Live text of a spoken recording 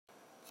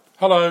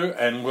Hello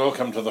and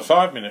welcome to the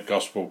 5-Minute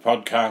Gospel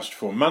podcast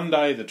for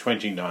Monday the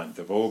 29th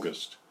of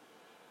August.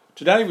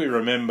 Today we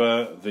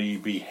remember the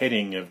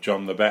beheading of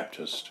John the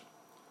Baptist.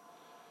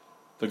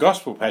 The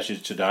Gospel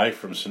passage today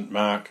from St.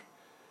 Mark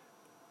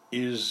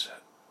is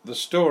the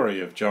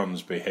story of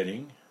John's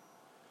beheading,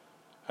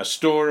 a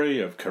story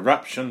of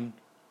corruption,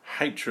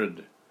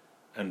 hatred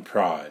and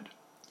pride.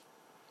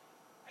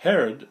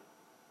 Herod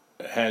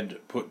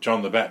had put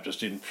John the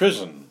Baptist in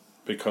prison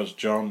because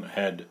John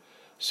had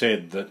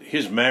said that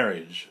his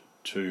marriage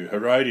to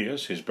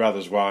Herodias, his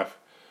brother's wife,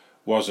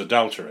 was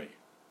adultery.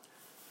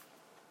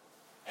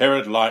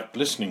 Herod liked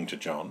listening to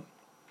John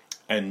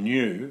and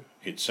knew,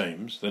 it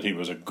seems, that he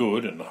was a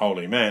good and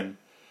holy man,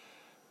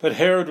 but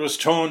Herod was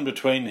torn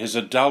between his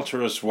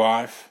adulterous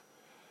wife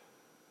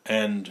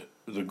and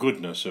the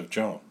goodness of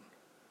John.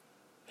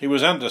 He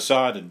was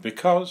undecided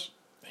because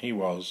he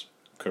was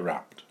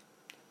corrupt.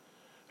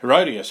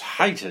 Herodias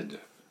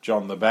hated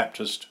John the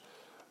Baptist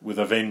with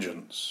a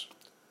vengeance.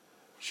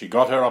 She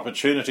got her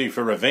opportunity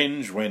for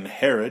revenge when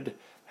Herod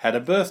had a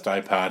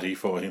birthday party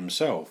for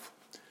himself.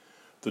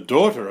 The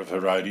daughter of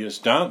Herodias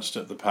danced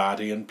at the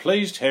party and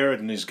pleased Herod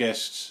and his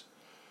guests.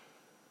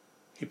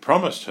 He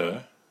promised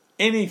her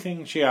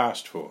anything she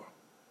asked for.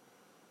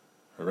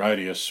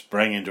 Herodias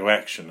sprang into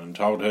action and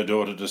told her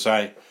daughter to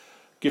say,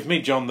 "Give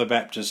me John the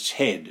Baptist's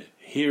head,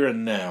 here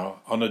and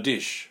now, on a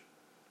dish."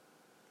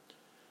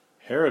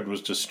 Herod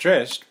was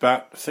distressed,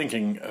 but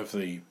thinking of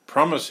the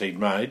promise he'd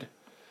made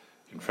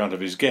in front of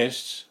his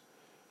guests,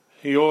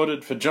 he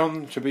ordered for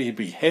John to be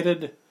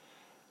beheaded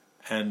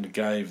and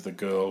gave the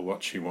girl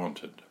what she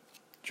wanted,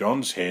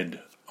 John's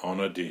head on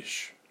a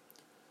dish.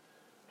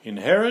 In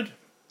Herod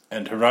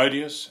and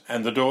Herodias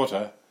and the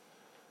daughter,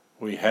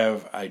 we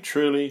have a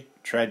truly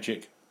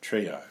tragic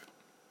trio.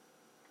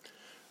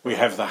 We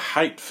have the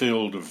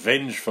hate-filled,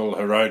 vengeful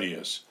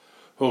Herodias,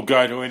 who'll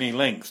go to any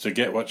length to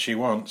get what she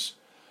wants,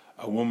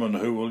 a woman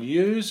who will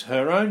use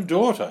her own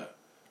daughter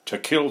to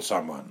kill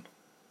someone.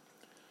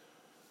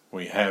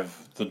 We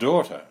have the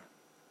daughter,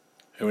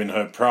 who in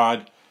her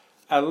pride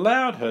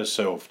allowed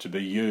herself to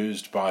be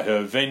used by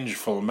her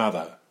vengeful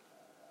mother.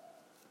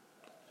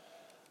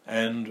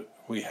 And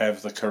we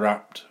have the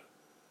corrupt,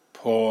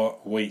 poor,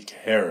 weak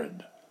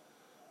Herod,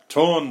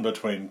 torn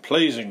between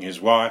pleasing his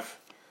wife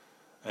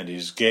and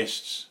his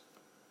guests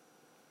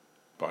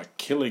by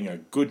killing a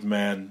good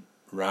man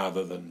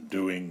rather than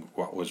doing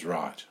what was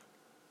right.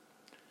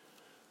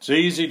 It's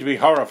easy to be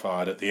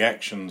horrified at the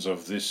actions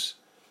of this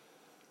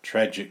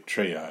tragic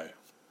trio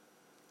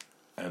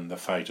and the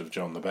fate of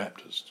John the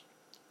Baptist.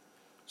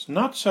 It's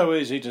not so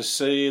easy to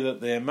see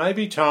that there may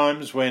be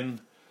times when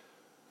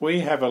we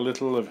have a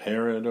little of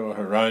Herod or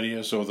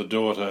Herodias or the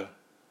daughter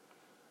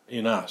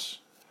in us,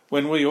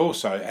 when we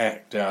also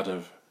act out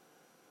of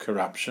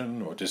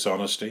corruption or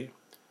dishonesty,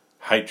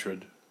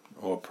 hatred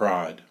or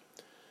pride.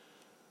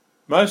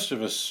 Most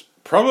of us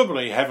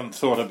probably haven't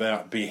thought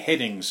about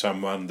beheading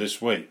someone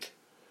this week,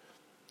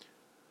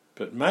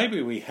 but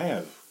maybe we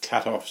have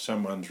cut off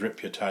someone's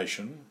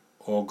reputation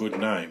or good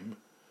name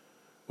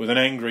with an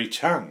angry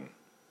tongue,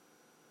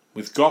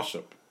 with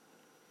gossip.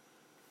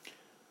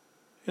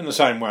 In the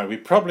same way, we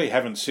probably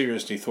haven't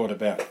seriously thought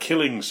about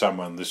killing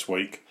someone this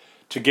week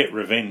to get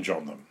revenge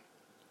on them.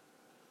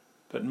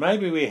 But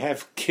maybe we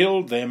have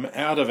killed them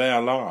out of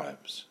our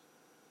lives.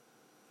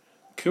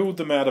 Killed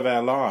them out of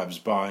our lives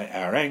by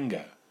our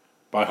anger,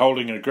 by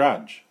holding a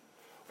grudge,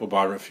 or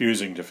by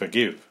refusing to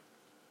forgive.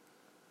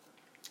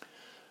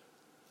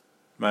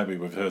 Maybe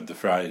we've heard the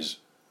phrase,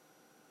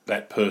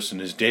 "that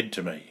person is dead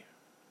to me."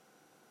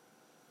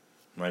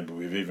 Maybe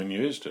we've even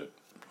used it,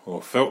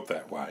 or felt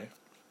that way.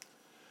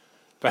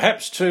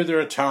 Perhaps too there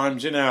are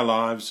times in our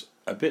lives,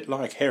 a bit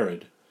like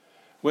Herod,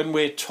 when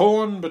we're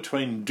torn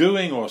between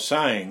doing or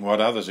saying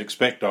what others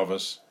expect of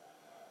us,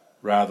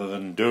 rather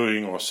than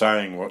doing or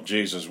saying what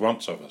Jesus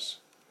wants of us.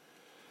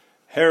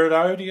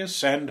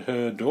 Herodias and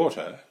her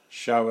daughter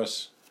show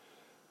us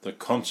the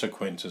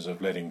consequences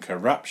of letting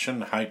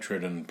corruption,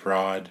 hatred and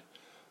pride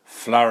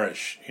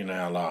flourish in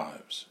our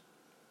lives.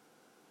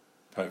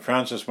 Pope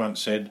Francis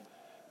once said,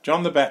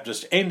 John the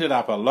Baptist ended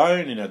up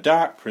alone in a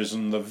dark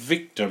prison, the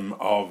victim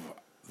of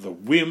the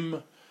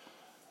whim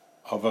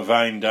of a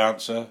vain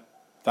dancer,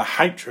 the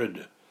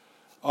hatred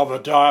of a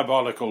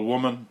diabolical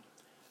woman,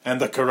 and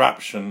the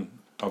corruption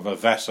of a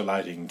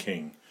vacillating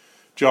king.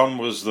 John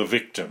was the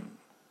victim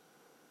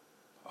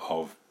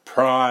of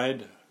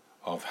pride,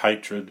 of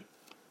hatred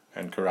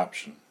and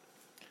corruption.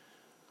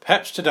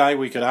 Perhaps today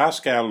we could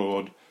ask our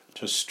Lord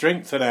to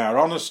strengthen our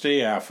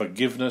honesty, our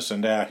forgiveness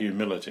and our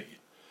humility,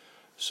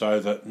 so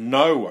that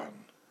no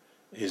one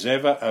is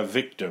ever a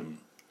victim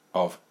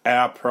of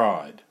our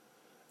pride,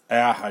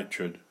 our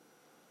hatred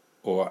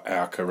or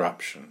our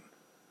corruption.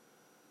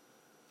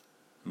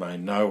 May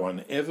no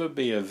one ever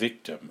be a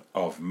victim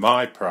of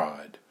my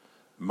pride,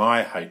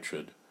 my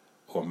hatred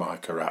or my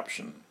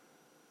corruption.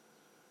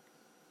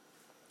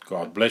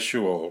 God bless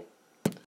you all.